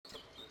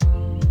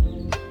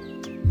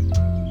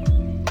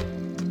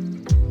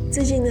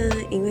最近呢，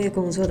因为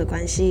工作的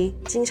关系，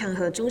经常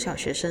和中小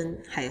学生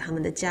还有他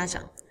们的家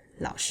长、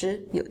老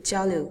师有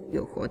交流、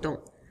有活动。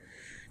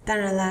当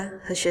然啦，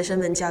和学生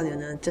们交流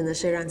呢，真的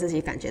是让自己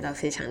感觉到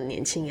非常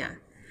年轻啊，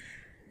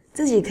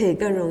自己可以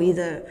更容易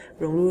的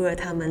融入了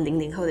他们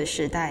00后的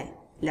时代，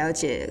了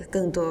解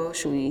更多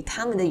属于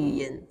他们的语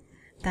言，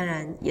当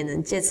然也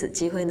能借此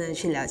机会呢，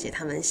去了解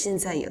他们现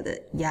在有的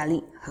压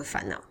力和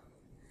烦恼。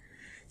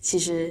其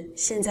实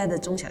现在的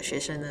中小学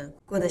生呢，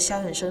过的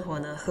校园生活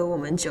呢，和我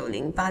们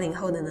90、80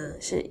后的呢，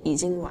是已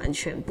经完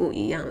全不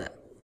一样了。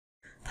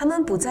他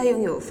们不再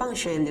拥有放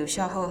学留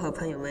校后和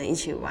朋友们一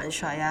起玩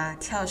耍呀、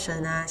跳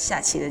绳啊、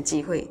下棋的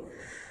机会，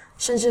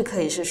甚至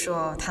可以是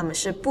说他们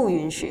是不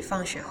允许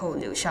放学后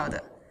留校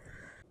的。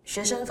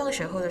学生放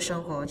学后的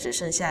生活只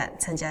剩下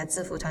参加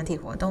制服团体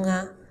活动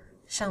啊、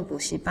上补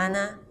习班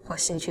啊或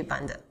兴趣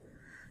班的，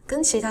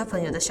跟其他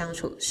朋友的相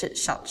处是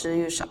少之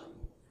又少。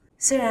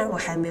虽然我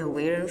还没有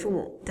为人父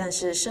母，但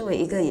是身为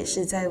一个也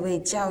是在为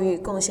教育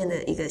贡献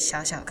的一个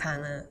小小咖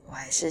呢，我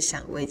还是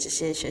想为这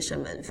些学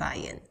生们发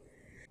言。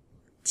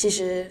其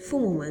实父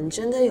母们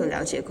真的有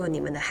了解过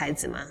你们的孩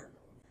子吗？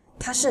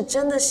他是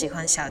真的喜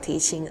欢小提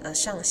琴而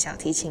上小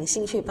提琴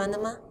兴趣班的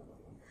吗？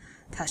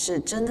他是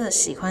真的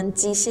喜欢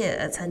机械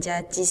而参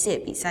加机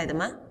械比赛的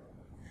吗？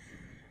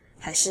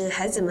还是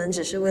孩子们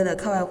只是为了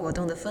课外活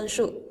动的分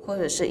数，或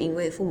者是因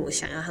为父母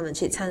想要他们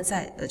去参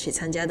赛而去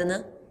参加的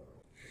呢？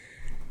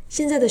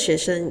现在的学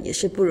生也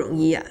是不容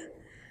易啊，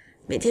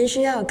每天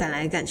需要赶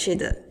来赶去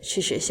的，去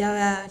学校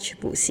呀、去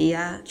补习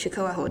呀、去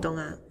课外活动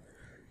啊，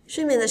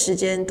睡眠的时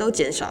间都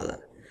减少了，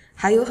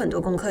还有很多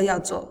功课要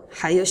做，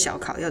还有小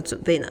考要准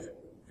备呢。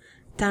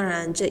当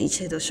然，这一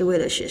切都是为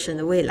了学生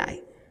的未来，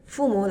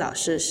父母老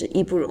师是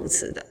义不容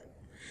辞的。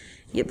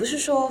也不是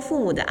说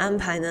父母的安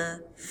排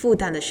呢负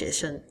担了学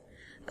生，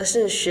而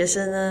是学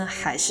生呢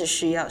还是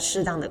需要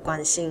适当的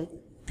关心、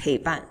陪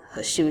伴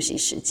和休息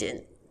时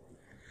间。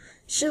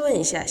试问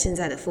一下现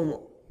在的父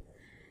母，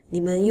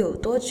你们有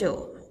多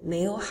久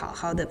没有好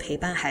好的陪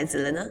伴孩子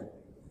了呢？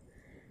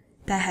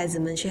带孩子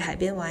们去海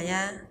边玩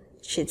呀，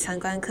去参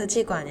观科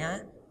技馆呀，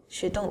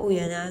去动物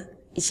园呀，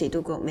一起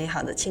度过美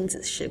好的亲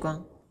子时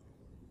光。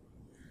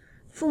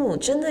父母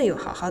真的有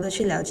好好的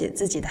去了解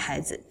自己的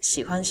孩子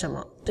喜欢什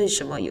么，对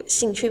什么有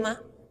兴趣吗？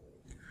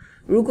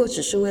如果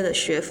只是为了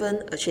学分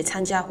而去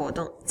参加活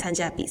动、参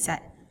加比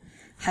赛，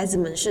孩子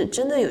们是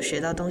真的有学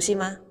到东西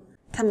吗？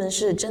他们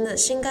是真的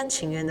心甘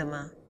情愿的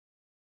吗？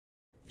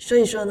所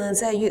以说呢，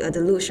在育儿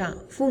的路上，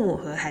父母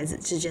和孩子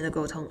之间的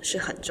沟通是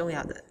很重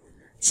要的，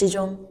其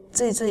中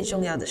最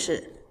重要的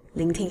是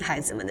聆听孩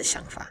子们的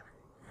想法。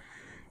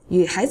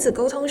与孩子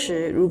沟通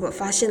时，如果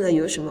发现了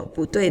有什么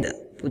不对的、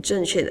不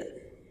正确的，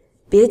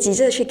别急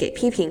着去给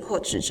批评或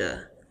指责，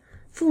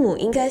父母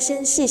应该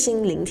先细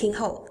心聆听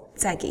后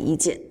再给意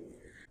见。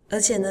而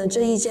且呢，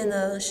这意见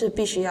呢是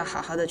必须要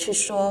好好的去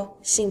说，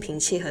心平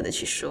气和的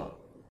去说。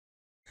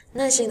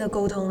耐心的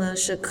沟通呢，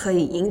是可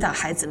以引导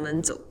孩子们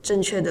走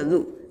正确的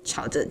路，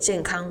朝着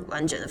健康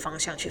完整的方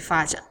向去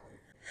发展。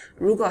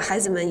如果孩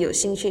子们有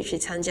兴趣去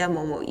参加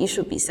某某艺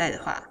术比赛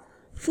的话，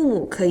父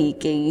母可以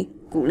给予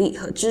鼓励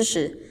和支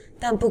持，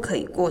但不可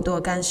以过多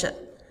干涉。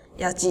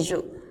要记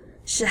住，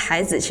是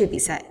孩子去比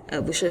赛，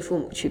而不是父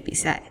母去比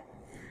赛。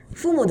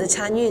父母的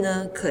参与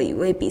呢，可以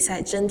为比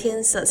赛增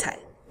添色彩，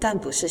但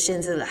不是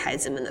限制了孩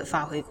子们的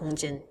发挥空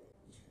间。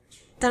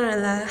当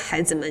然啦，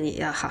孩子们也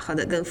要好好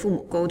的跟父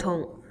母沟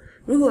通。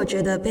如果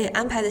觉得被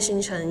安排的行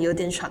程有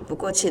点喘不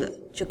过气了，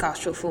就告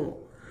诉父母，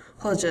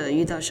或者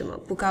遇到什么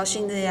不高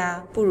兴的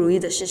呀、不如意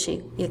的事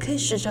情，也可以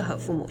试着和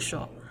父母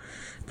说。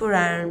不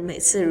然每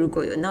次如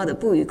果有闹得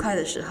不愉快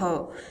的时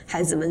候，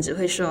孩子们只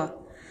会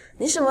说，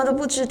你什么都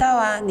不知道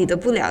啊，你都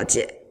不了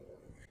解。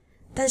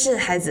但是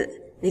孩子，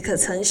你可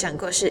曾想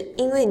过是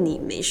因为你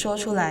没说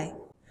出来，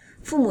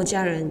父母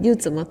家人又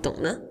怎么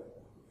懂呢？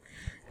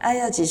爱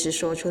要及时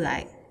说出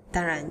来，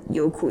当然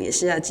有苦也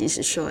是要及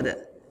时说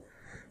的。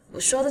我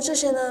说的这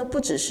些呢，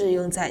不只是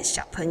用在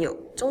小朋友、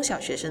中小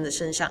学生的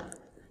身上，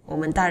我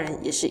们大人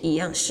也是一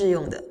样适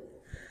用的。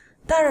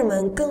大人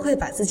们更会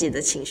把自己的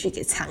情绪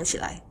给藏起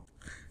来，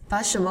把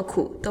什么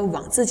苦都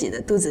往自己的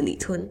肚子里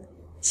吞，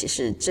其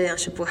实这样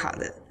是不好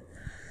的。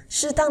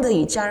适当的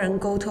与家人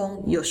沟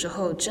通，有时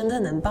候真的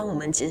能帮我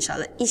们减少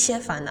了一些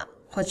烦恼，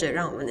或者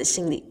让我们的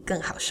心里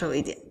更好受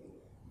一点。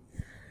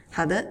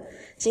好的，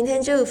今天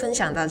就分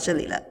享到这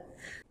里了。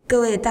各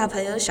位大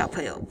朋友小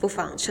朋友，不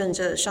妨趁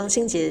着双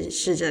亲节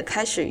试着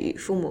开始与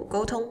父母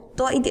沟通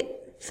多一点，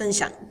分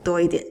享多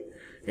一点，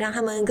让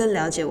他们更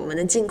了解我们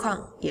的近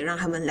况，也让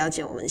他们了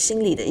解我们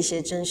心里的一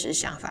些真实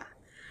想法。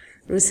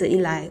如此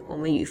一来，我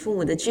们与父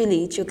母的距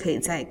离就可以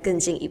再更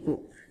进一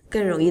步，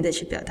更容易的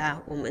去表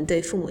达我们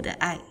对父母的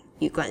爱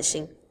与关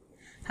心。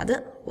好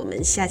的，我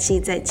们下期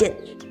再见。